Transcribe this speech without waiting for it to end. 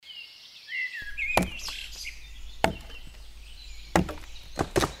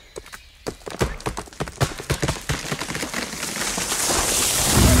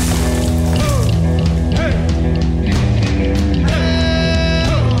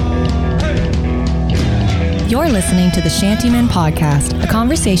You're listening to the Shantymen Podcast, a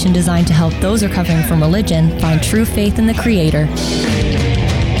conversation designed to help those recovering from religion find true faith in the Creator.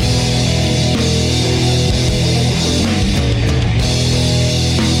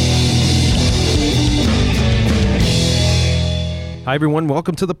 Hi, everyone.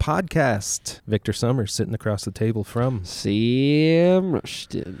 Welcome to the podcast. Victor Summers sitting across the table from Sam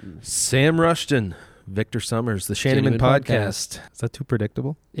Rushton. Sam Rushton, Victor Summers, the Shantymen Podcast. Is that too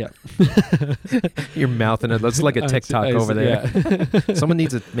predictable? Yeah. You're mouthing it. That's like a TikTok over there. Yeah. Someone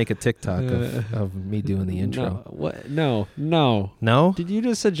needs to make a TikTok of me doing the intro. No. What? No. No? Did you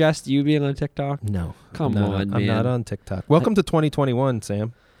just suggest you being on TikTok? No. Come on, man. I'm not on TikTok. Welcome to 2021,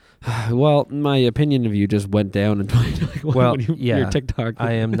 Sam. Well, my opinion of you just went down in 2021 Well, when yeah. your TikTok.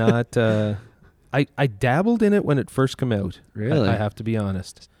 I am not... I dabbled in it when it first came out. Really? I have to be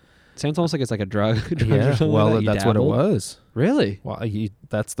honest. Sounds almost like it's like a drug. Yeah, or something well, like that. that's what it was. Really? Well,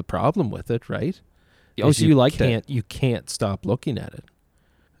 that's the problem with it, right? Oh, Is so you liked it? You can't stop looking at it.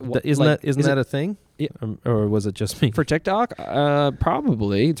 Isn't Isn't that a thing? Yeah. Or was it just me? For TikTok?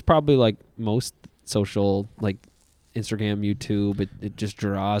 Probably. It's probably like most social, like Instagram, YouTube. It just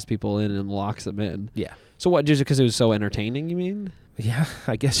draws people in and locks them in. Yeah. So what? Just because it was so entertaining, you mean? Yeah,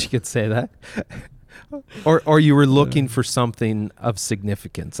 I guess you could say that. Or you were looking for something of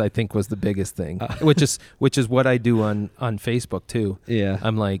significance, I think was the biggest thing, which is what I do on Facebook too. Yeah.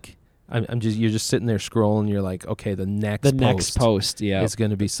 I'm like, you're just sitting there scrolling. You're like, okay, the next post yeah, is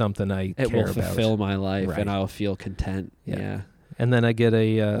going to be something I it care will about. fulfill my life, Right. and I'll feel content. Yeah. And then I get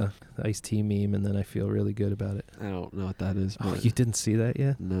a iced tea meme, and then I feel really good about it. I don't know what that is. Oh, you didn't see that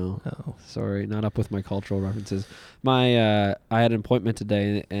yet? No. Oh. Sorry, not up with my cultural references. I had an appointment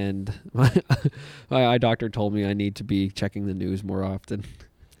today, and my eye doctor told me I need to be checking the news more often.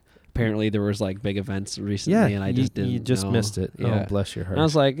 Apparently, there was like big events recently, and I just didn't. You just know. missed it. Yeah. Oh, bless your heart. And I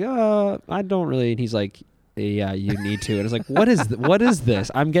was like, I don't really. And he's like, yeah, you need to. And I was like, what is this?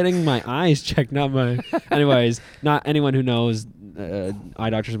 I'm getting my eyes checked, not my. Anyways, not anyone who knows eye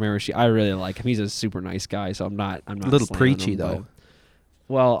doctors in America. I really like him. He's a super nice guy. So I'm not. A little preachy him, though.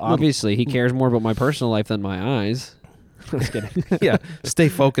 Well, obviously, he cares more about my personal life than my eyes. I was kidding. Yeah, stay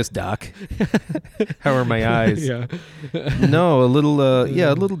focused, Doc. How are my eyes? Yeah. No, a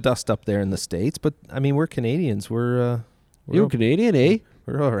little dust up there in the States, but I mean, we're Canadians. We're You're Canadian, eh?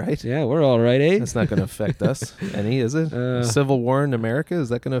 We're all right. Yeah, we're all right, eh? That's not going to affect us any, is it? Civil war in America, is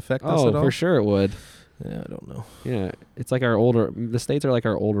that going to affect us at all? Oh, for sure it would. Yeah, I don't know. Yeah, it's like the States are like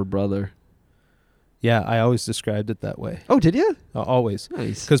our older brother. Yeah, I always described it that way. Oh, did you? Always.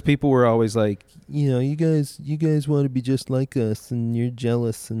 Nice. Because people were always like, you guys want to be just like us, and you're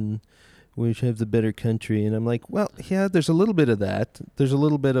jealous, and we have the better country. And I'm like, well, yeah, there's a little bit of that. There's a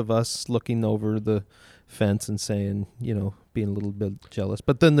little bit of us looking over the fence and saying, being a little bit jealous.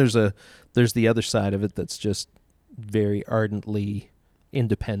 But then there's the other side of it that's just very ardently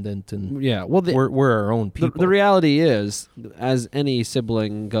independent, and yeah, well, we're our own people. The reality is, as any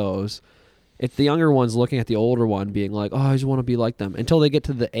sibling goes, if the younger one's looking at the older one being like, oh, I just want to be like them, until they get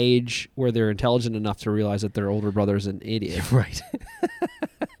to the age where they're intelligent enough to realize that their older brother's an idiot. Right.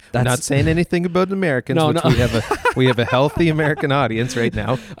 I'm not saying anything about Americans, we have a healthy American audience right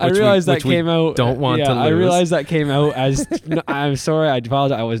now. I realized that came out. Don't want to lose. I realized that came out as. No, I'm sorry. I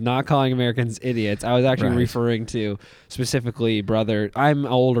apologize. I was not calling Americans idiots. I was actually referring to specifically brother. I'm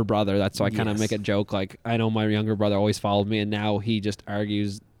an older brother. That's why I kind of make a joke. Like, I know my younger brother always followed me, and now he just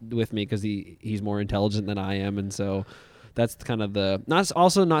argues with me because he's more intelligent than I am, and so. That's kind of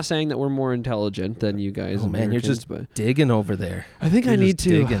not saying that we're more intelligent than you guys. Oh man, you're just digging over there. I think I need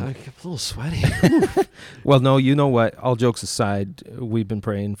to. I'm a little sweaty. Well, no, you know what? All jokes aside, we've been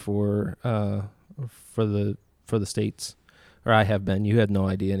praying for the States, or I have been. You had no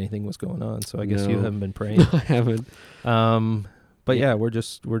idea anything was going on, so I guess you haven't been praying. No, I haven't. But yeah, we're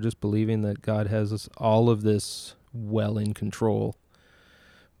just believing that God has all of this well in control.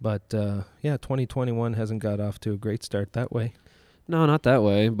 But 2021 hasn't got off to a great start that way. No, not that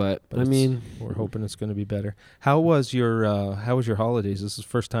way. But I mean, we're hoping it's going to be better. How was your holidays? This is the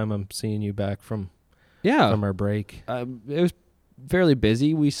first time I'm seeing you back from our break. It was fairly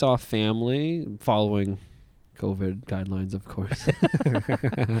busy. We saw family following COVID guidelines, of course.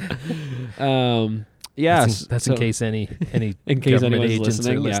 Yes, that's in case any in case government anyone's agents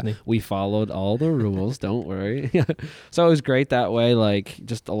listening. are listening. Yeah, we followed all the rules. Don't worry. So it was great that way. Like,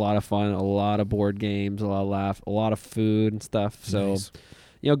 just a lot of fun, a lot of board games, a lot of laugh, a lot of food and stuff. So, nice.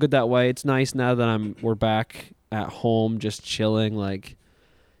 Good that way. It's nice now that we're back at home, just chilling. Like,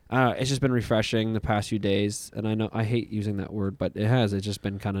 it's just been refreshing the past few days. And I know I hate using that word, but it has. It's just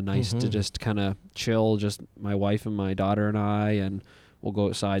been kind of nice to just kind of chill. Just my wife and my daughter and I, and we'll go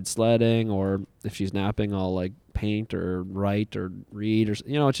outside sledding, or if she's napping, I'll like paint or write or read, or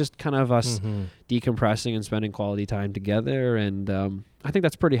it's just kind of us decompressing and spending quality time together. And I think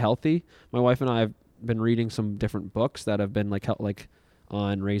that's pretty healthy. My wife and I have been reading some different books that have been like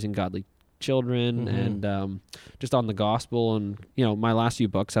on raising godly children and just on the gospel. And my last few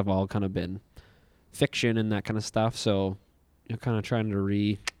books have all kind of been fiction and that kind of stuff. So kind of trying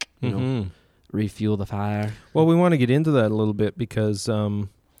to refuel the fire. Well, we want to get into that a little bit because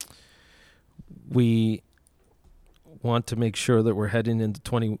we want to make sure that we're heading into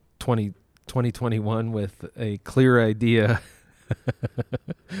 2021 with a clear idea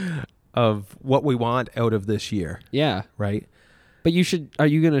of what we want out of this year. Yeah. Right? But are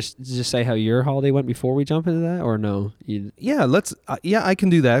you going to just say how your holiday went before we jump into that, or no? Yeah, let's I can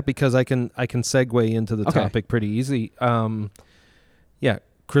do that because I can segue into the topic pretty easy.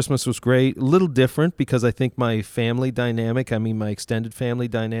 Christmas was great. A little different because I think my family dynamic, my extended family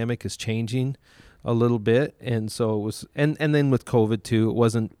dynamic is changing a little bit. And so it was, and then with COVID too, it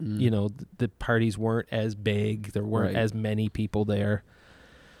wasn't, the parties weren't as big. There weren't as many people there.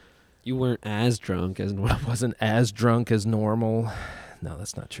 You weren't as drunk as normal. I wasn't as drunk as normal. No,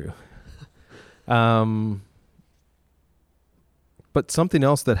 that's not true. But something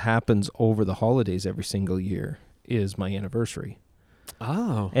else that happens over the holidays every single year is my anniversary.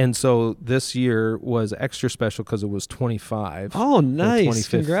 Oh. And so this year was extra special because it was 25. Oh, nice.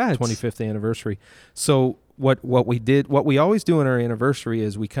 Congrats. 25th anniversary. So what we always do on our anniversary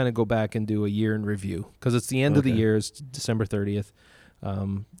is we kind of go back and do a year in review because it's the end of the year. It's December 30th.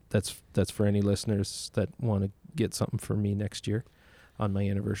 That's for any listeners that want to get something for me next year on my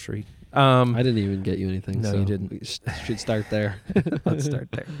anniversary. I didn't even get you anything. No, so you didn't. We should start there. Let's start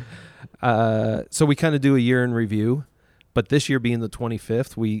there. So we kind of do a year in review. But this year being the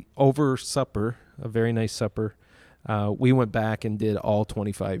 25th, we, over supper, a very nice supper, we went back and did all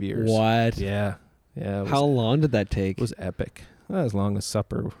 25 years. What? Yeah. How long did that take? It was epic. Well, as long as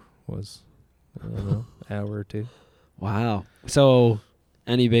supper was, I don't know, an hour or two. Wow. So,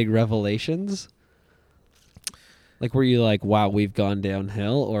 any big revelations? Like, were you like, wow, we've gone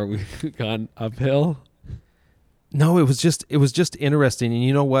downhill or we've gone uphill? No, it was just interesting. And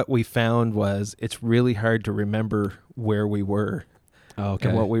you know what we found was it's really hard to remember where we were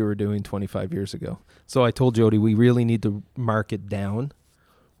and what we were doing 25 years ago. So I told Jody, we really need to mark it down.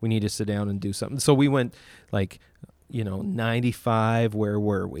 We need to sit down and do something. So we went 95, where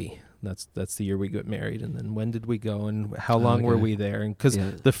were we? That's the year we got married. And then when did we go and how long were we there? And because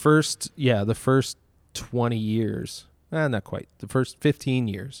the first 20 years, not quite, the first 15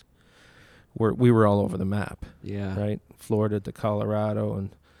 years, we were all over the map. Yeah. Right? Florida to Colorado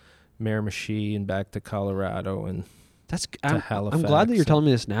and Miramichi and back to Colorado and to Halifax. I'm glad that you're telling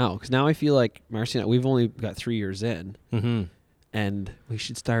me this now because now I feel like Marcy and I, we've only got 3 years in. Mm-hmm. And we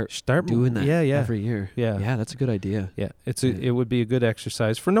should start doing that every year. Yeah. Yeah, that's a good idea. Yeah. It would be a good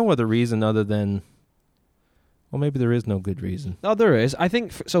exercise for no other reason other than, well, maybe there is no good reason. No, there is. I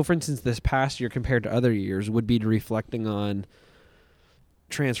think, so for instance, this past year compared to other years would be reflecting on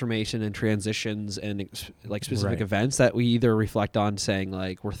transformation and transitions and like specific events that we either reflect on saying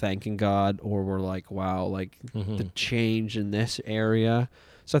like we're thanking God or we're like, wow, like the change in this area.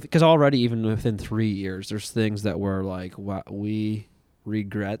 So because already even within 3 years there's things that we're like, wow, we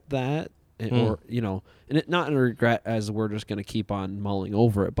regret that or and it not in regret as we're just going to keep on mulling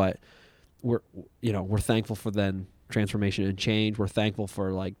over it, but we're thankful for then transformation and change. We're thankful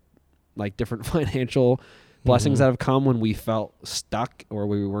for like different financial blessings that have come when we felt stuck or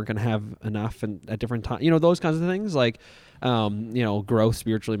we weren't going to have enough and at different times, those kinds of things like, growth,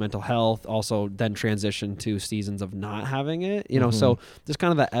 spiritually, mental health, also then transition to seasons of not having it, so just kind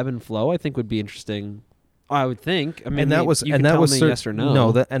of that ebb and flow, I think would be interesting. I would think. I mean, and that was yes or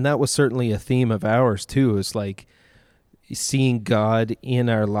no. That was certainly a theme of ours too, is like seeing God in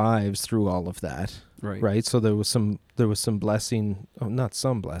our lives through all of that. Right. So there was some blessing, not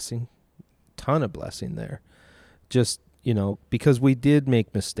some blessing, ton of blessing there. Just, because we did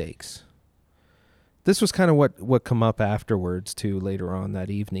make mistakes. This was kind of what come up afterwards too, later on that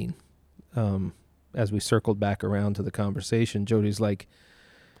evening. As we circled back around to the conversation, Jody's like,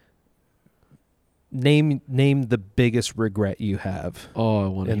 name the biggest regret you have. Oh, I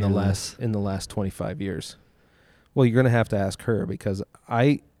want to hear in the last 25 years. Well, you're going to have to ask her because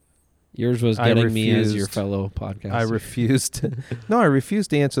yours was getting me as your fellow podcaster. I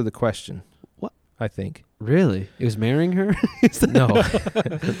refused to answer the question. What? I think. Really? It was marrying her? No. No,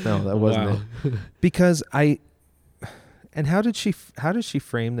 that wasn't it. Because and how did she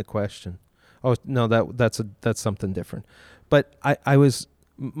frame the question? Oh, no, that's something different. But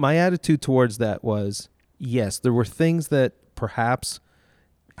my attitude towards that was, yes, there were things that perhaps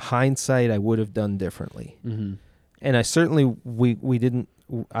hindsight, I would have done differently. Mm-hmm. And I certainly, we didn't,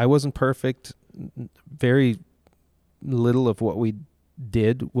 I wasn't perfect. Very little of what we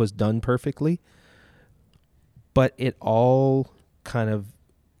did was done perfectly. But it all kind of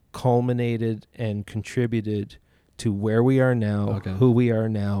culminated and contributed to where we are now, who we are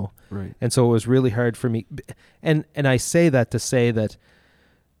now. Right. And so it was really hard for me. And I say that to say that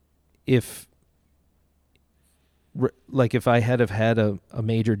if I had have had a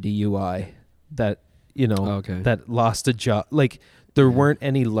major DUI that, that lost a job, like there weren't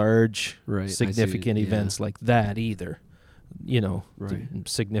any large significant events like that either,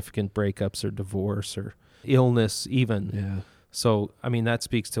 significant breakups or divorce or illness even. Yeah. So, I mean, that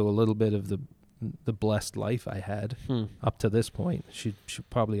speaks to a little bit of the blessed life I had up to this point. Should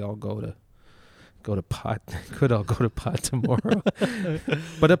probably all go to pot. Could all go to pot tomorrow.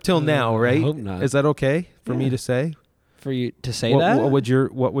 But up till now, right? I hope not. Is that okay for me to say? For you to say that? Would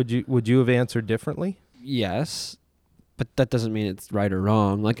you have answered differently? Yes, but that doesn't mean it's right or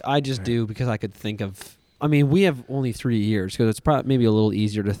wrong. Like I just do because I could think of. I mean, we have only 3 years, because it's probably maybe a little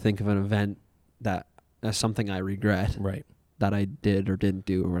easier to think of an event that as something I regret. Right. That I did or didn't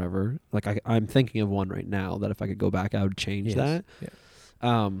do or whatever. Like I'm thinking of one right now that if I could go back, I would change that.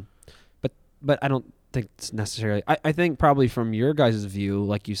 Yeah. But I don't think it's necessarily. I think probably from your guys' view,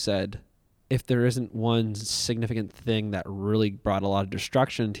 like you said, if there isn't one significant thing that really brought a lot of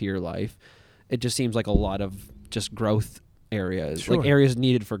destruction to your life, it just seems like a lot of just growth areas, like areas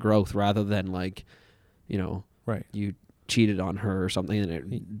needed for growth, rather than like, you cheated on her or something and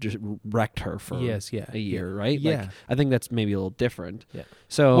it just wrecked her for a year, right? Yeah. Like, I think that's maybe a little different. Yeah.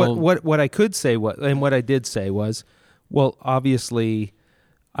 So what I could say, and what I did say was, well, obviously,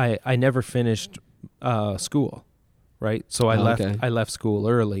 I never finished school, right? So I left school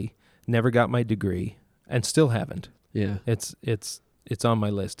early, never got my degree, and still haven't. Yeah. It's on my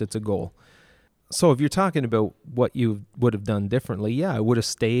list. It's a goal. So if you're talking about what you would have done differently, I would have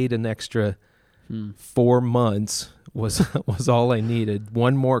stayed an extra 4 months was all I needed.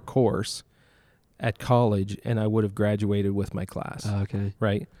 One more course at college, and I would have graduated with my class. Okay.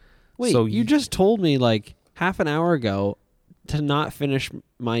 Right? Wait, so you just told me like half an hour ago to not finish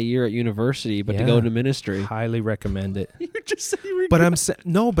my year at university, but to go to ministry. Highly recommend it. You just said you regret.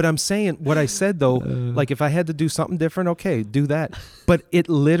 But I'm saying what I said though, like if I had to do something different, okay, do that. But it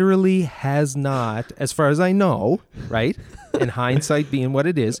literally has not, as far as I know, right? In hindsight being what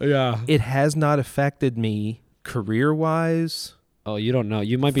it is, it has not affected me career-wise. Oh, you don't know.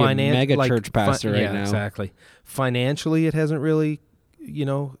 You might be a mega church pastor right now. Exactly. Financially, it hasn't really,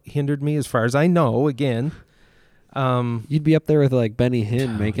 hindered me as far as I know, again. You'd be up there with like Benny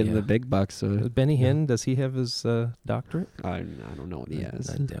Hinn making the big bucks. So. Benny Hinn, does he have his doctorate? I don't know what he has.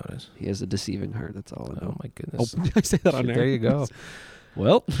 I doubt it. He has a deceiving heart. That's all I know. Oh my goodness! Oh, I say that on air. There you go.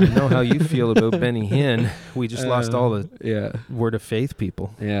 Well, I know how you feel about Benny Hinn. We just lost all the word of faith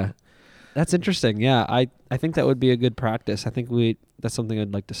people. Yeah, that's interesting. Yeah, I think that would be a good practice. I think that's something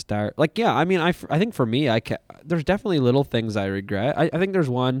I'd like to start. Like, yeah, I mean, I think for me, there's definitely little things I regret. I think there's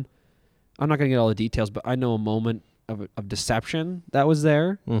one. I'm not going to get all the details, but I know a moment of deception that was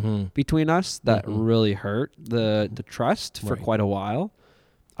there between us that really hurt the trust for quite a while.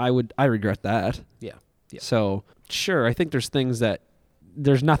 I regret that. Yeah. So, sure, I think there's things that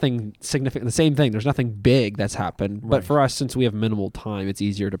there's nothing significant. The same thing. There's nothing big that's happened. But for us, since we have minimal time, it's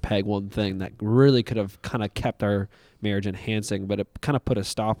easier to peg one thing that really could have kind of kept our marriage enhancing, but it kind of put a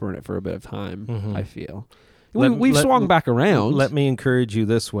stopper in it for a bit of time, I feel. We've swung back around. Let me encourage you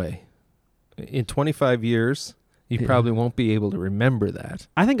this way. In 25 years, you probably won't be able to remember that.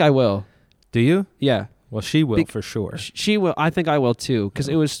 I think I will. Do you? Yeah. Well, she will for sure. She will. I think I will too, because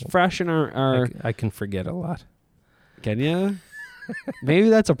it was fresh in our... I can forget a lot. Can you? Maybe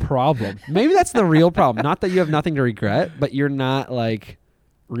that's a problem. Maybe that's the real problem. Not that you have nothing to regret, but you're not like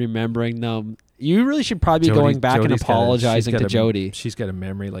remembering them. You really should probably be going back and apologizing to Jody. She's got a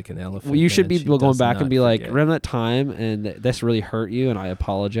memory like an elephant. Well, you should be going back and be like, remember that time and this really hurt you, and I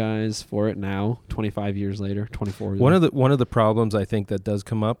apologize for it now, 25 years later, 24 years later. One of the problems I think that does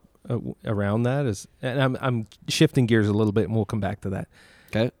come up around that is, and I'm shifting gears a little bit, and we'll come back to that.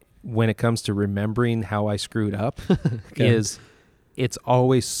 Okay. When it comes to remembering how I screwed up, is it's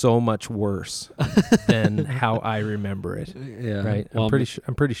always so much worse than how I remember it. Yeah. Right. Well,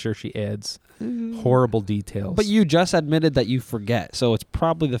 I'm pretty sure she adds horrible details. But you just admitted that you forget, so it's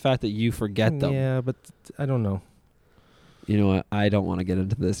probably the fact that you forget them. Yeah, but I don't know. You know what? I don't want to get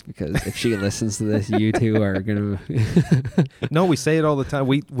into this, because if she listens to this, you two are gonna. No, we say it all the time.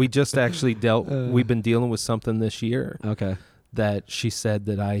 We just actually we've been dealing with something this year. Okay. That she said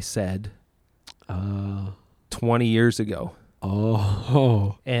that I said 20 years ago.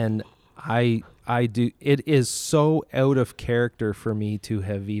 Oh. And I do. It is so out of character for me to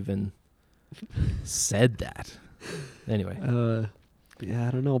have even said that. Anyway. Yeah,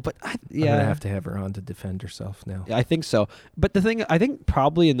 I don't know, but I'm gonna have to have her on to defend herself now. I think so. But the thing, I think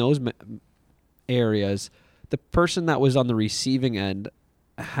probably in those areas, the person that was on the receiving end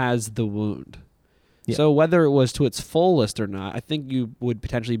has the wound. Yeah. So whether it was to its fullest or not, I think you would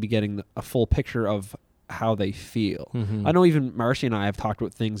potentially be getting a full picture of how they feel. Mm-hmm. I know even Marcy and I have talked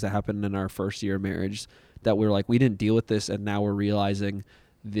about things that happened in our first year of marriage that we're like, we didn't deal with this, and now we're realizing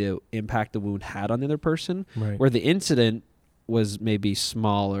the impact the wound had on the other person. Right. Where the incident was maybe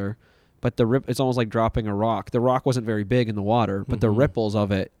smaller, but it's almost like dropping a rock. The rock wasn't very big in the water, but the ripples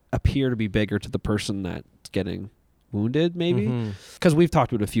of it appear to be bigger to the person that's getting wounded, maybe. Because we've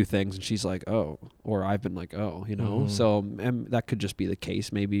talked about a few things, and she's like, oh, or I've been like, oh, you know. So that could just be the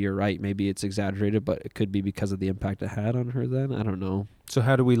case. Maybe you're right. Maybe it's exaggerated, but it could be because of the impact it had on her then. I don't know. So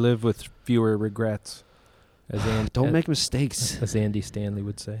how do we live with fewer regrets? Don't make mistakes, as Andy Stanley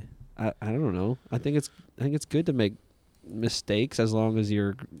would say. I don't know. I think it's good to make mistakes as long as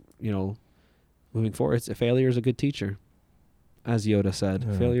you're, moving forward. Failure is a good teacher, as Yoda said.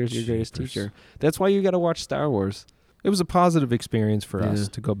 Failure is your greatest teacher. That's why you got to watch Star Wars. It was a positive experience for us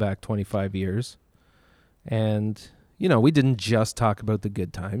to go back 25 years. And, we didn't just talk about the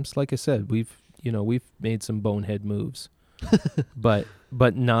good times. Like I said, we've made some bonehead moves, but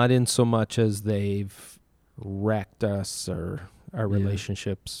not in so much as they've wrecked us or our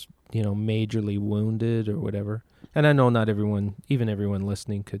relationships, majorly wounded or whatever. And I know not everyone, even everyone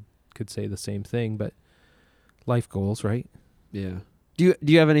listening could say the same thing, but life goals, right? Yeah. Do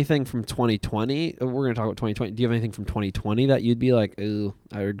you have anything from 2020? We're going to talk about 2020. Do you have anything from 2020 that you'd be like, ooh,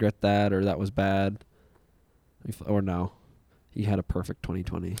 I regret that, or that was bad? Or no? You had a perfect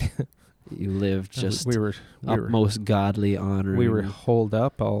 2020. You lived just we were most godly honor. We were holed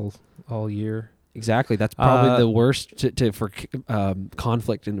up all year. Exactly. That's probably the worst for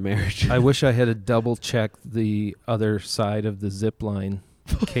conflict in a marriage. I wish I had a double checked the other side of the zip line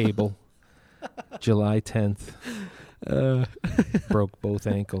cable. July 10th. Broke both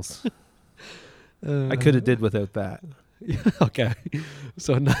ankles. I could have did without that. Okay.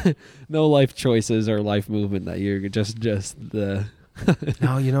 So no life choices or life movement that you're just the...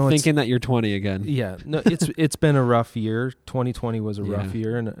 No, thinking that you're 20 again. Yeah, no, it's been a rough year. 2020 was a rough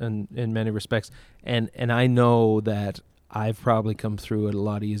year in many respects, and I know that I've probably come through it a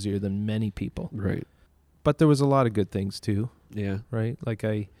lot easier than many people. Right. But there was a lot of good things too. Yeah. Right. Like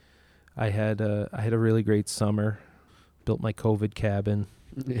I had a really great summer. Built my COVID cabin.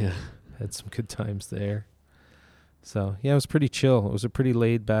 Yeah. Had some good times there. So yeah, it was pretty chill. It was a pretty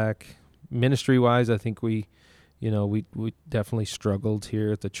laid back. Ministry wise, I think we definitely struggled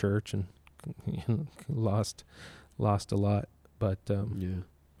here at the church and lost a lot. But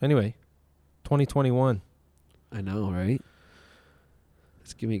anyway, 2021. I know, right?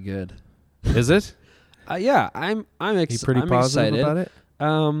 It's gonna be good. Is it? Yeah, I'm pretty positive excited about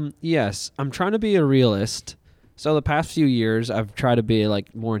it. Yes, I'm trying to be a realist. So the past few years, I've tried to be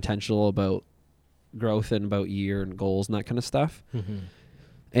like more intentional about growth and about year and goals and that kind of stuff. Mm-hmm.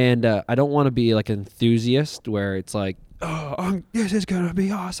 And I don't want to be like an enthusiast where it's like, oh, this is going to be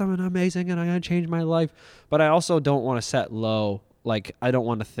awesome and amazing and I'm going to change my life. But I also don't want to set low. Like, I don't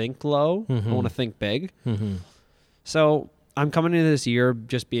want to think low. I want to think big. Mm-hmm. So I'm coming into this year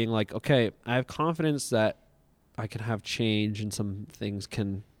just being like, okay, I have confidence that I can have change and some things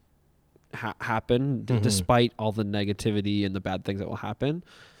can happen despite all the negativity and the bad things that will happen.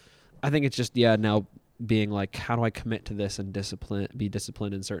 I think it's just, now being like, how do I commit to this and be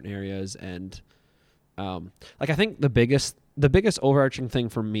disciplined in certain areas? And I think the biggest overarching thing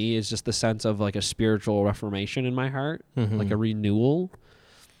for me is just the sense of like a spiritual reformation in my heart, like a renewal,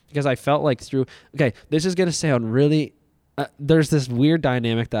 because I felt like this is going to sound really, there's this weird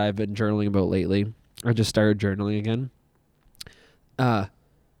dynamic that I've been journaling about lately. I just started journaling again.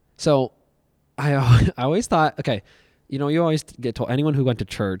 So I always thought, okay, you always get told, anyone who went to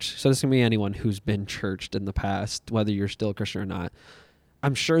church, so this can be anyone who's been churched in the past, whether you're still a Christian or not.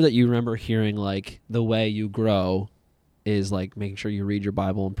 I'm sure that you remember hearing like the way you grow is like making sure you read your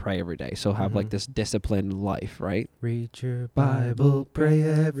Bible and pray every day. So have like this disciplined life, right? Read your Bible, pray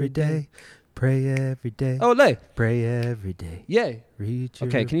every day, pray every day. Oh, lay. Pray every day. Yay. Read your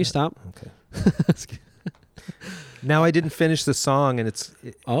Okay, can you stop? Okay. Now I didn't finish the song, and it's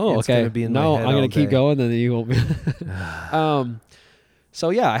okay. Gonna be in my head I'm gonna keep day. going, then you won't be. So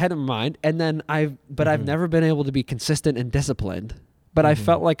yeah, I had it in mind, and then I've never been able to be consistent and disciplined. But I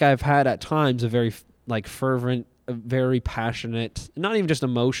felt like I've had at times a very like fervent, a very passionate, not even just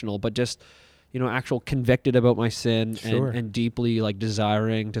emotional, but just actual convicted about my sin Sure. and deeply like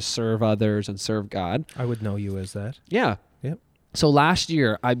desiring to serve others and serve God. I would know you as that. Yeah. Yep. So last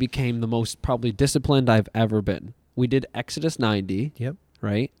year I became the most probably disciplined I've ever been. We did Exodus 90. Yep.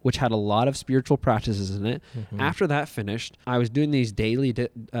 Right? Which had a lot of spiritual practices in it. Mm-hmm. After that finished, I was doing these daily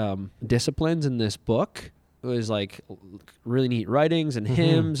disciplines in this book. It was like really neat writings and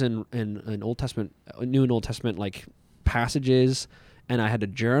hymns and Old Testament, New and Old Testament like passages. And I had a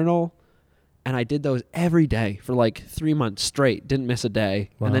journal. And I did those every day for like 3 months straight. Didn't miss a day.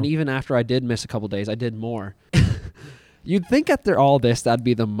 Wow. And then even after I did miss a couple days, I did more. You'd think after all this, that'd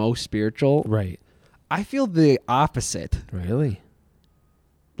be the most spiritual. Right. I feel the opposite. Really?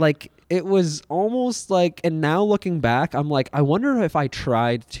 Like, it was almost like, and now looking back, I'm like, I wonder if I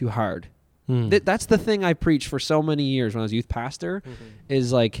tried too hard. That's the thing I preached for so many years when I was youth pastor,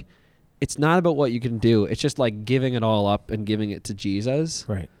 is like, it's not about what you can do. It's just like giving it all up and giving it to Jesus.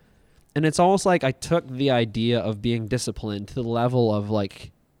 Right. And it's almost like I took the idea of being disciplined to the level of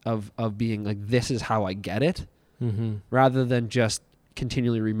like, of being like, this is how I get it, rather than just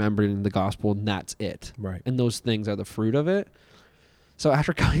continually remembering the gospel and that's it. Right. And those things are the fruit of it. So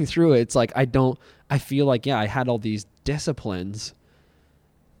after going through it, it's like, I feel like, yeah, I had all these disciplines,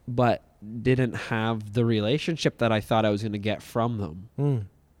 but didn't have the relationship that I thought I was going to get from them,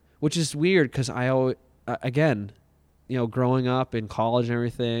 which is weird because I always, again, growing up in college and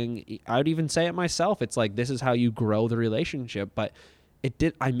everything, I would even say it myself. It's like, this is how you grow the relationship, but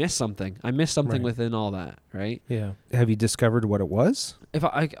I missed something. I missed something within all that, right? Yeah. Have you discovered what it was? If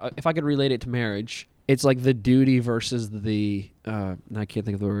I could relate it to marriage, it's like the duty versus the, I can't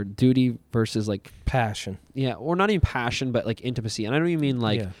think of the word, duty versus like passion. Yeah. Or not even passion, but like intimacy. And I don't even mean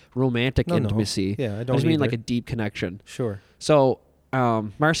like romantic intimacy. Yeah, I don't I just mean either. like a deep connection. Sure. So,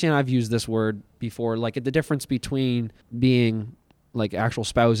 Marcy and I have used this word before, like the difference between being like actual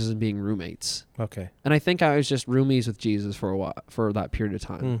spouses and being roommates. Okay. And I think I was just roomies with Jesus for a while, for that period of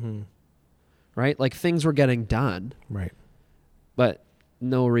time. Right? Like things were getting done. Right. But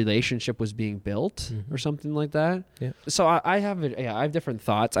no relationship was being built or something like that. Yeah. So I have different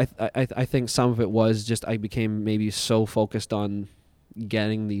thoughts. I think some of it was just I became maybe so focused on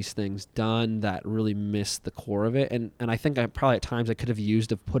getting these things done that really missed the core of it. And I think I probably at times I could have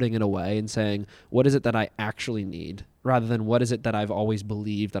used of putting it away and saying, what is it that I actually need, rather than what is it that I've always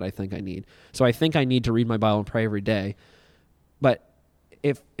believed that I think I need. So I think I need to read my Bible and pray every day. But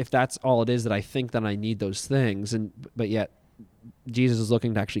if that's all it is, that I think that I need those things, but yet Jesus is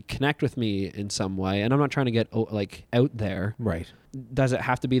looking to actually connect with me in some way, and I'm not trying to get like out there. Right. Does it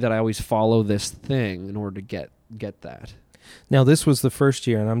have to be that I always follow this thing in order to get that? Now, this was the first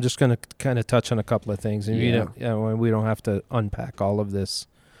year, and I'm just going to kind of touch on a couple of things. And we don't have to unpack all of this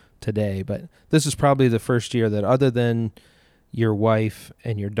today, but this is probably the first year that, other than your wife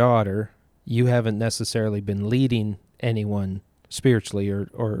and your daughter, you haven't necessarily been leading anyone spiritually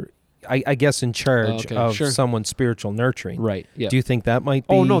or I guess in charge of someone's spiritual nurturing. Right. Yeah. Do you think that might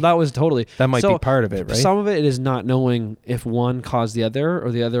be? Oh, no, that was totally. That might be part of it, right? Some of it is not knowing if one caused the other,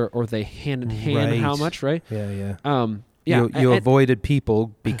 or they hand in hand, how much, right? Yeah. Yeah. You avoided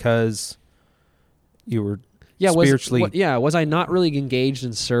people because you were spiritually... Was I not really engaged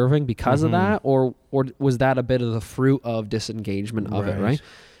in serving because of that? Or was that a bit of the fruit of disengagement of it, right?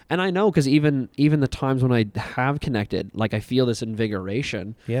 And I know, because even the times when I have connected, like I feel this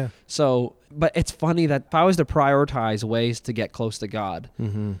invigoration. Yeah. So, but it's funny that if I was to prioritize ways to get close to God,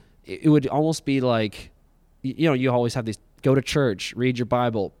 it would almost be like, you always have these, go to church, read your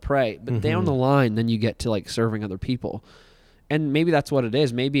Bible, pray. But down the line, then you get to like serving other people. And maybe that's what it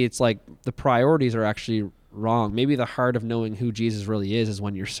is. Maybe it's like the priorities are actually wrong. Maybe the heart of knowing who Jesus really is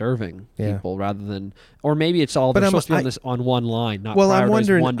when you're serving people, rather than, or maybe it's all, they're supposed to be on one line, not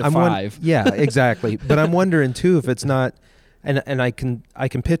prioritize 1 to 5. Yeah, exactly. But I'm wondering too if it's not, and I can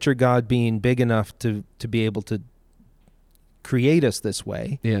picture God being big enough to be able to create us this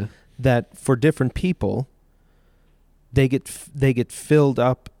way. Yeah. That for different people, they get filled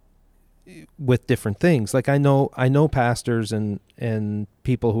up with different things. Like I know pastors and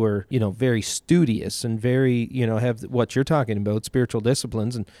people who are, very studious and very, have what you're talking about, spiritual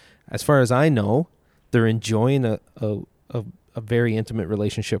disciplines. And as far as I know, they're enjoying a very intimate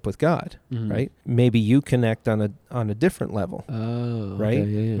relationship with God, right? Maybe you connect on a different level. Oh, right? Okay,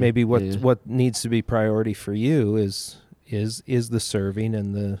 yeah. Maybe what needs to be priority for you is the serving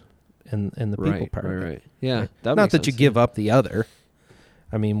and the people part. Right. Yeah. Right? Not that you give up the other.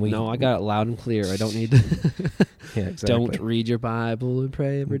 I mean, No, I got it loud and clear. I don't need to. Yeah, exactly. Don't read your Bible and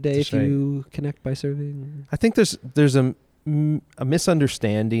pray every day if you connect by serving. I think there's a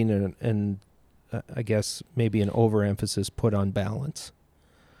misunderstanding and I guess maybe an overemphasis put on balance.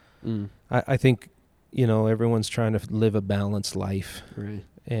 I think, everyone's trying to live a balanced life. Right.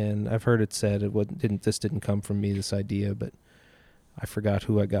 And I've heard it said this didn't come from me, this idea, but I forgot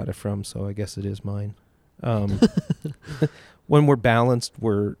who I got it from, so I guess it is mine. When we're balanced,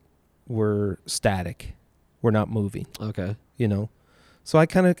 we're static. We're not moving. Okay. So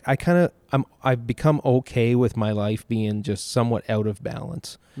I've become okay with my life being just somewhat out of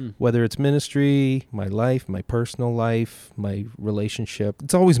balance. Whether it's ministry, my life, my personal life, my relationship,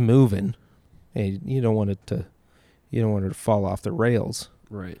 it's always moving. And you don't want it to fall off the rails.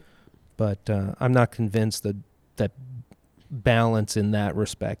 Right. But I'm not convinced that balance in that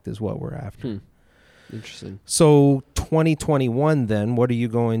respect is what we're after. Interesting. So 2021 then, what are you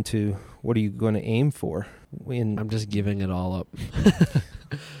going to aim for? I'm just giving it all up.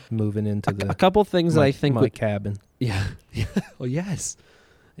 Moving into a couple things that I think my cabin. Yeah. Oh yes.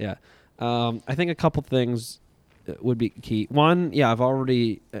 Yeah. I think a couple things would be key. One, I've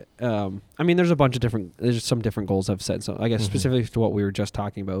already there's some different goals I've set. So I guess specifically to what we were just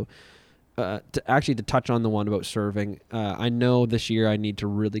talking about, to touch on the one about serving, I know this year I need to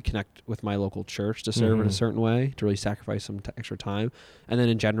really connect with my local church to serve in a certain way, to really sacrifice some extra time. And then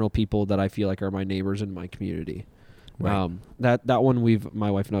in general, people that I feel like are my neighbors in my community. Right. That one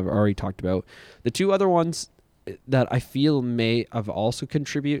my wife and I have already talked about. The two other ones that I feel may have also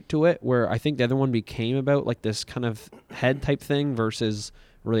contribute to it, where I think the other one became about like this kind of head type thing versus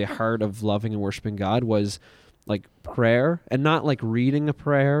really a heart of loving and worshiping God, was like prayer, and not like reading a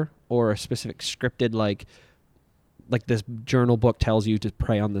prayer or a specific scripted like this journal book tells you to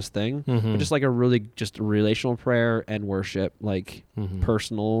pray on this thing, but just like a really just relational prayer and worship, like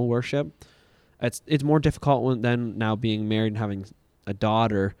personal worship. It's more difficult than now being married and having a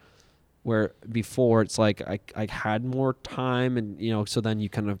daughter, where before it's like I had more time, and so then you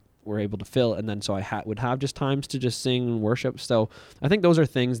kind of were able to fill it, and then so I would have just times to just sing and worship. So I think those are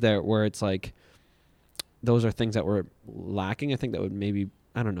things where it's like those are things that were lacking. I think that would maybe,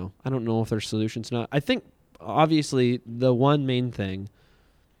 I don't know if there's solutions or not. I think obviously the one main thing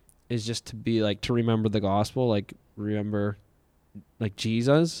is just to be like, to remember the gospel, like remember like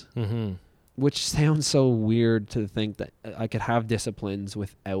Jesus, which sounds so weird to think that I could have disciplines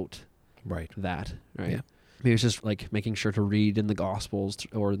without that. Right. Yeah. Maybe it's just like making sure to read in the Gospels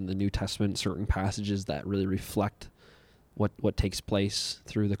or in the New Testament certain passages that really reflect what takes place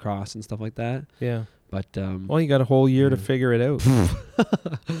through the cross and stuff like that. Yeah. But you got a whole year to figure it out.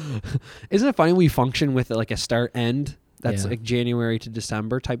 Isn't it funny we function with like a start end? That's like January to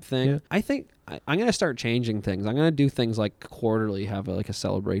December type thing. Yeah. I think I'm going to start changing things. I'm going to do things like quarterly, have a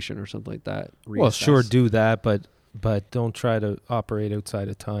celebration or something like that. Reassess. Well, sure, do that, but don't try to operate outside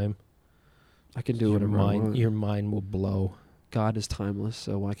of time. I can do whatever I want. Your mind will blow. God is timeless,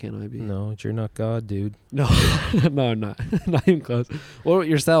 so why can't I be? No, you're not God, dude. No, no, I'm not. Not even close. What about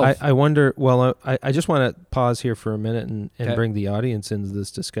yourself? I wonder, well, I just want to pause here for a minute and bring the audience into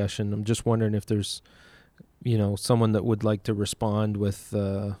this discussion. I'm just wondering if there's, someone that would like to respond with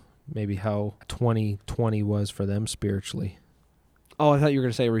maybe how 2020 was for them spiritually. Oh, I thought you were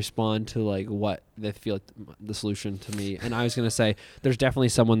going to say respond to like what they feel like the solution to me. And I was going to say there's definitely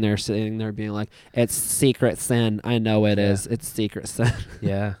someone there sitting there being like, it's secret sin. I know it is. It's secret sin.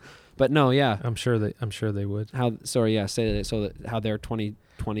 Yeah. But no, yeah. I'm sure they would. Say that so that how their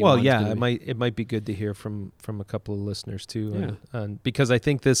 2021. Well, yeah, it might be good to hear from a couple of listeners too. Yeah. And because I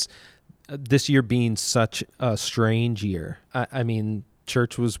think this year being such a strange year. I mean,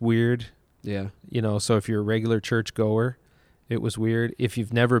 church was weird. Yeah. So if you're a regular church goer, it was weird. If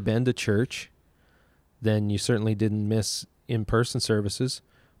you've never been to church, then you certainly didn't miss in-person services.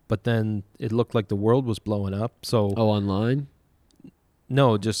 But then it looked like the world was blowing up. So online?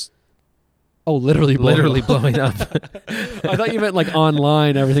 No, just literally blowing up. I thought you meant like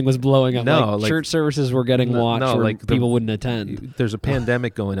online, everything was blowing up. No, like church services were getting watched where like people wouldn't attend. There's a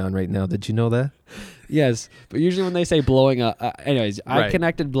pandemic going on right now. Did you know that? Yes, but usually when they say blowing up, anyways, I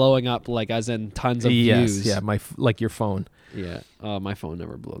connected blowing up like as in tons of views. Yeah, like your phone. Yeah, my phone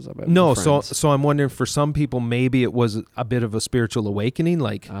never blows up. No, so I'm wondering, for some people maybe it was a bit of a spiritual awakening.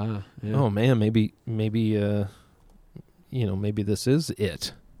 Like, oh man, maybe this is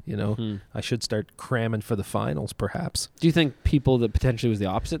it. I should start cramming for the finals, perhaps. Do you think people that potentially was the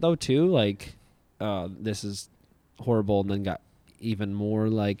opposite though too? Like, this is horrible, and then got even more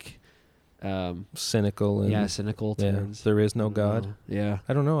like cynical. And cynical. There is no God. Yeah,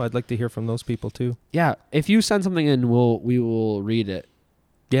 I don't know. I'd like to hear from those people too. Yeah, if you send something in, we will read it.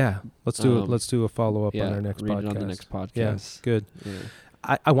 Yeah, let's do a follow up on our next podcast. Read it on the next podcast. Yeah, good.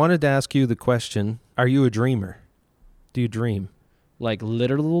 Yeah. I wanted to ask you the question: are you a dreamer? Do you dream? Like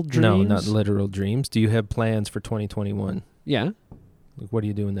literal dreams? No, not literal dreams. Do you have plans for 2021? Yeah. Like, what are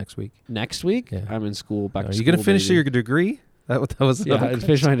you doing next week? Next week? Yeah. I'm in school. Back to school. Are you going to finish baby. your degree? That was yeah, I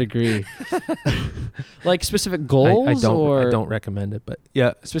finished my degree. Like specific goals, I don't recommend it, but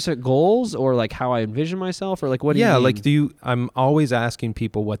yeah, specific goals, or like how I envision myself, or like what do you mean? like I'm always asking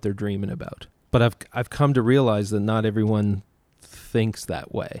people what they're dreaming about, but I've come to realize that not everyone thinks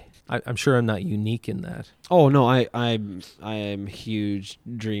that way. I'm sure I'm not unique in that. Oh no, I am a huge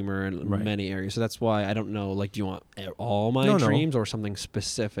dreamer in many areas, so that's why I don't know. Like, do you want all my dreams or something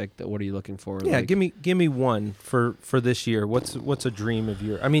specific? That what are you looking for? Yeah, like, give me one for this year. What's a dream of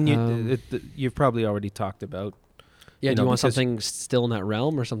yours? I mean, you've probably already talked about. Yeah, do you want something still in that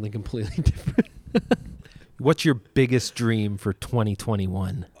realm or something completely different? What's your biggest dream for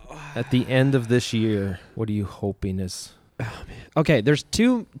 2021? At the end of this year, what are you hoping is? Oh, man. Okay, there's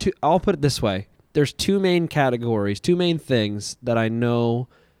two. I'll put it this way: there's two main categories, two main things that I know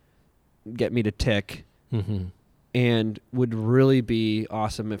get me to tick, and would really be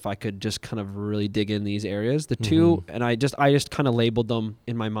awesome if I could just kind of really dig in these areas. The two, and I just kind of labeled them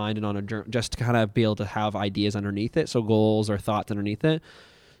in my mind and on a journal, just to kind of be able to have ideas underneath it, so goals or thoughts underneath it.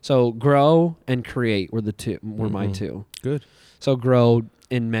 So grow and create were my two. Good. So grow.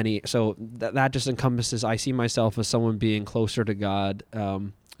 In many, so that just encompasses, I see myself as someone being closer to God,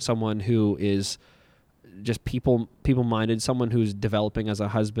 someone who is just people-minded, someone who's developing as a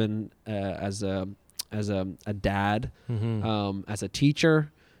husband, as a dad, as a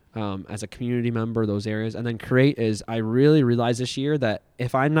teacher, as a community member, those areas. And then create is, I really realized this year that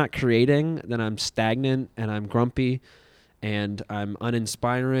if I'm not creating, then I'm stagnant and I'm grumpy and I'm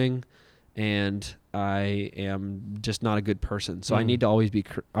uninspiring and I am just not a good person. So I need to always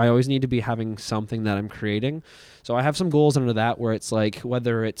need to be having something that I'm creating. So I have some goals under that where it's like,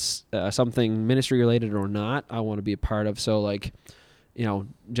 whether it's something ministry related or not, I want to be a part of. So like,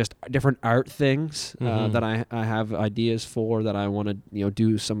 just different art things that I have ideas for, that I want to,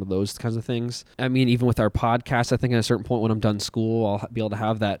 do some of those kinds of things. I mean, even with our podcast, I think at a certain point when I'm done school, I'll be able to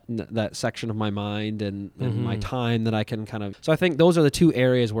have that section of my mind and my time that I can kind of. So I think those are the two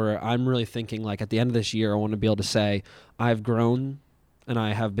areas where I'm really thinking, like, at the end of this year, I want to be able to say I've grown and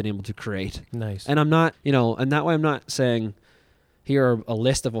I have been able to create. Nice. And I'm not, and that way I'm not saying, here are a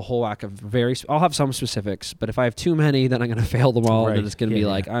list of a whole whack of I'll have some specifics, but if I have too many, then I'm going to fail them all, and then it's going to be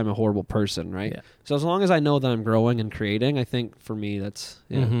like, I'm a horrible person, right? Yeah. So as long as I know that I'm growing and creating, I think for me that's,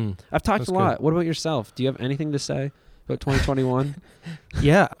 I've talked a lot. Good. What about yourself? Do you have anything to say about 2021?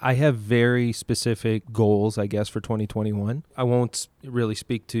 Yeah, I have very specific goals, I guess, for 2021. I won't really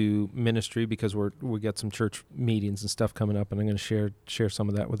speak to ministry because we got some church meetings and stuff coming up, and I'm going to share some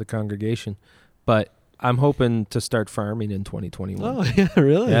of that with the congregation. But I'm hoping to start farming in 2021. Oh, yeah,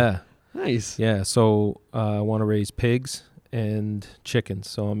 really? Yeah. Nice. Yeah, so I want to raise pigs and chickens.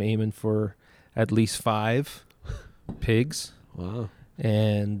 So I'm aiming for at least 5 pigs. Wow.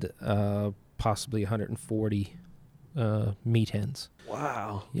 And possibly 140 meat hens.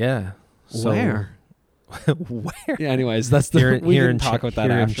 Wow. Yeah. So where? Where? Yeah, anyways, that's the we can talk about that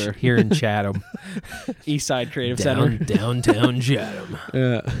after. Here in Chatham. East Side Creative Center. Downtown Chatham.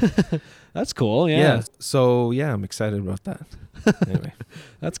 Yeah. That's cool. Yeah. So I'm excited about that. Anyway,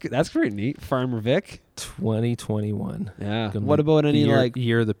 that's good. That's pretty neat. Farmer Vic. 2021. Yeah. What about any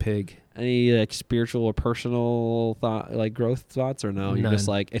year of the pig? Any spiritual or personal thought, like growth thoughts, or no? You're None. just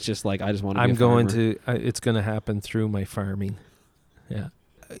like, it's just like, I just want to. I'm going to. It's going to happen through my farming. Yeah.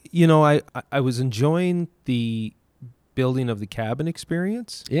 I was enjoying the building of the cabin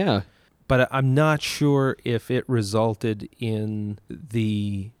experience. Yeah. But I'm not sure if it resulted in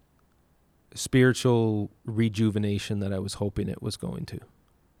the spiritual rejuvenation that I was hoping it was going to.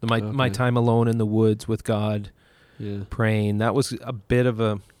 My time alone in the woods with God, praying, that was a bit of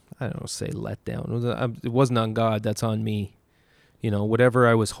a, I don't know, say letdown. It wasn't on God, that's on me. Whatever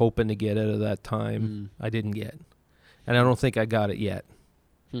I was hoping to get out of that time, I didn't get. And I don't think I got it yet.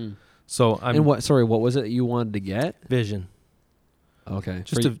 So what was it you wanted to get? Vision. Okay.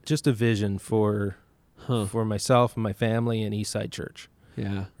 Just a vision for myself and my family and Eastside Church.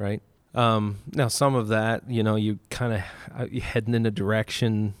 Yeah. Right. Now some of that, you kind of heading in a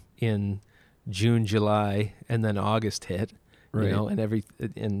direction in June, July, and then August hit. Right.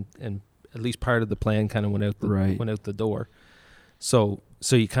 And at least part of the plan kind of went out the door. So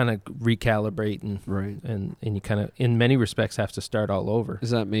you kind of recalibrate and you kind of, in many respects, have to start all over.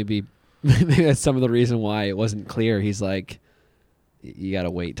 Is that maybe that's some of the reason why it wasn't clear? He's like, you got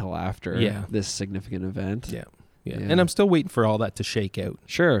to wait till after this significant event. Yeah. And I'm still waiting for all that to shake out.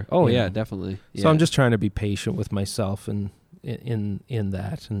 Sure. Oh yeah, definitely. So I'm just trying to be patient with myself and in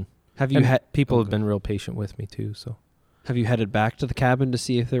that. And have you had people have been real patient with me too. So Have you headed back to the cabin to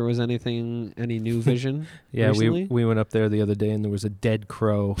see if there was any new vision? Yeah, recently? we went up there the other day and there was a dead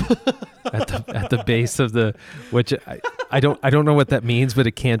crow at the base of which I don't know what that means, but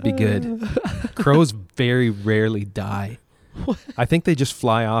it can't be good. Crows very rarely die. I think they just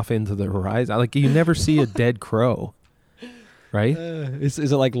fly off into the horizon. Like, you never see a dead crow, right? Is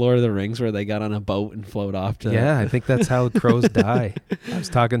it like Lord of the Rings where they got on a boat and float off to? Yeah, I think that's how crows die. I was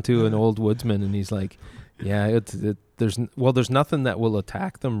talking to an old woodsman and he's like, yeah, there's nothing that will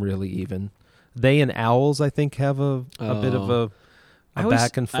attack them really. Even they and owls, I think, have a bit of a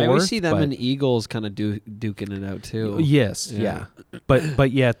back and forth. I always see them and eagles kind of duking it out too. Yes, yeah.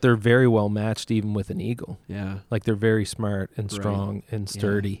 But yet they're very well matched even with an eagle. Yeah, like they're very smart and strong and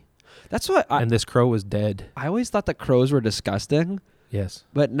sturdy. Yeah. That's what. And this crow was dead. I always thought that crows were disgusting. Yes,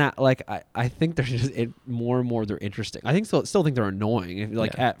 but not like I think they're just more and more they're interesting. I think still think they're annoying. If,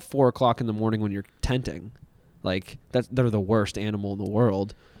 like at 4:00 in the morning when you're tenting, like they're the worst animal in the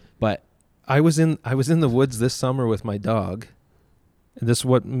world. But I was in the woods this summer with my dog. And this is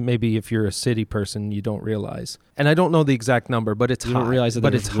what maybe if you're a city person you don't realize, and I don't know the exact number, but it's high. You don't realize that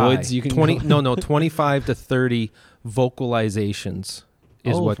there's woods you can 25 to 30 vocalizations.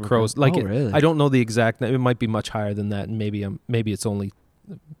 Is what crows like. Really? I don't know the exact. It might be much higher than that, and maybe it's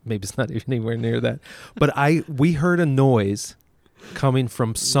not anywhere near that. But we heard a noise coming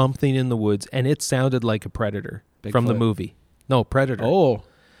from something in the woods, and it sounded like a predator from the movie. No, Predator. Oh,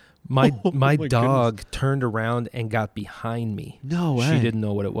 my dog turned around and got behind me. No way. She didn't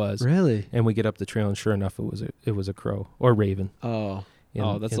know what it was. Really? And we get up the trail, and sure enough, it was a crow or raven. Oh,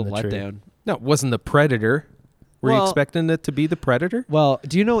 that's a letdown. No, it wasn't the predator. Were you expecting it to be the predator? Well,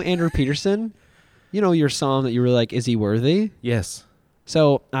 do you know Andrew Peterson? You know your song that you were like, "Is he worthy?" Yes.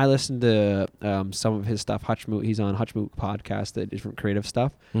 So I listened to some of his stuff. He's on Hutchmoot Podcast, different creative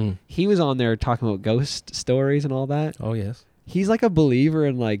stuff. He was on there talking about ghost stories and all that. Oh yes. He's like a believer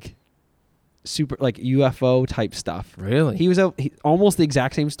in like super like UFO type stuff. Really? He was almost the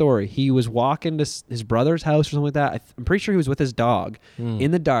exact same story. He was walking to his brother's house or something like that. I'm pretty sure he was with his dog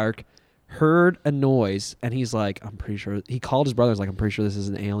in the dark. Heard a noise, and he's like, I'm pretty sure he called his brothers like, I'm pretty sure this is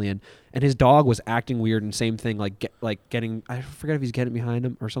an alien. And his dog was acting weird, and same thing, like getting, I forget if he's getting behind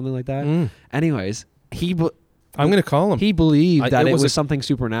him or something like that. Anyways, I'm gonna call him. He believed that it was something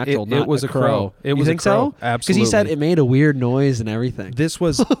supernatural. It was a crow. You think so? Absolutely. Because he said it made a weird noise and everything. This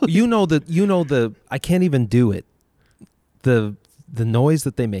was, the I can't even do it. The noise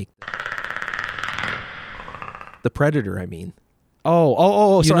that they make. The predator, I mean.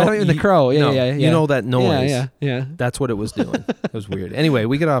 Oh! Sorry, I don't mean the crow. Yeah. You know that noise. Yeah. That's what it was doing. It was weird. Anyway,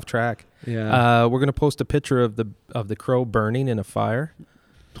 we get off track. Yeah. We're gonna post a picture of the crow burning in a fire.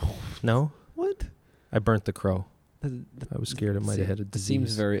 No. What? I burnt the crow. I was scared it might have had a disease. It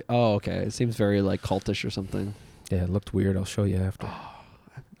seems very. Oh, okay. It seems very like cultish or something. Yeah, it looked weird. I'll show you after.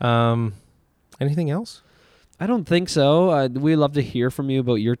 Anything else? I don't think so. We love to hear from you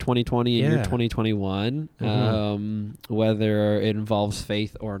about your 2020 and your 2021, whether it involves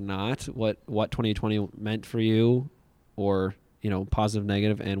faith or not, what 2020 meant for you, or positive,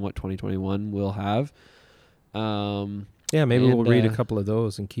 negative, and what 2021 will have. Maybe we'll read a couple of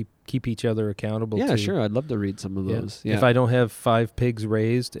those and keep each other accountable. Yeah, sure. I'd love to read some of those. Yeah. If I don't have 5 pigs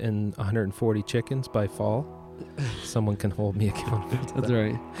raised and 140 chickens by fall, someone can hold me accountable. That's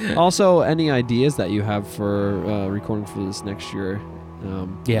right. Also, any ideas that you have for recording for this next year?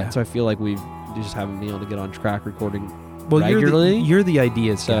 So I feel like we just haven't been able to get on track recording regularly. You're the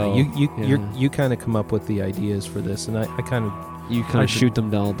ideas guy. So you kind of come up with the ideas for this, and I kind of. You kind of shoot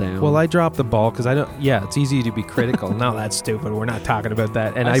them all down. Well, I drop the ball because I don't. Yeah, it's easy to be critical. No, that's stupid. We're not talking about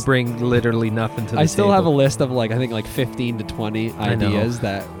that. And I bring literally nothing to the table. I still have a list of I think 15 to 20 ideas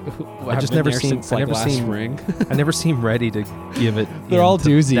that I just never seen. spring. I never seem ready to give it. They're all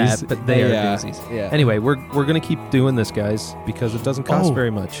doozies, but they are doozies. Yeah. Anyway, we're gonna keep doing this, guys, because it doesn't cost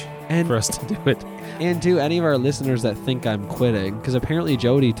very much for us to do it. And to any of our listeners that think I'm quitting, because apparently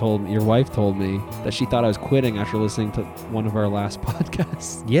your wife told me that she thought I was quitting after listening to one of our last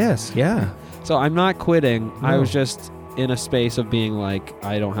podcasts. Yes, yeah. So I'm not quitting. No. I was just in a space of being like,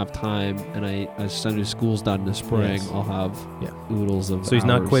 I don't have time, and as soon as school's done in the spring, I'll have oodles of So he's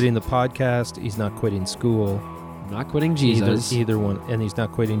not hours. quitting the podcast. He's not quitting school. I'm not quitting Jesus. Either one, and he's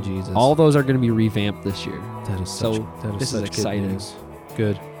not quitting Jesus. All those are going to be revamped this year. That is this is exciting.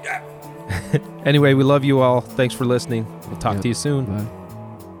 Good. Anyway, we love you all. Thanks for listening. We'll talk to you soon. Bye.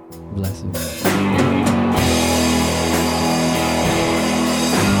 Blessings.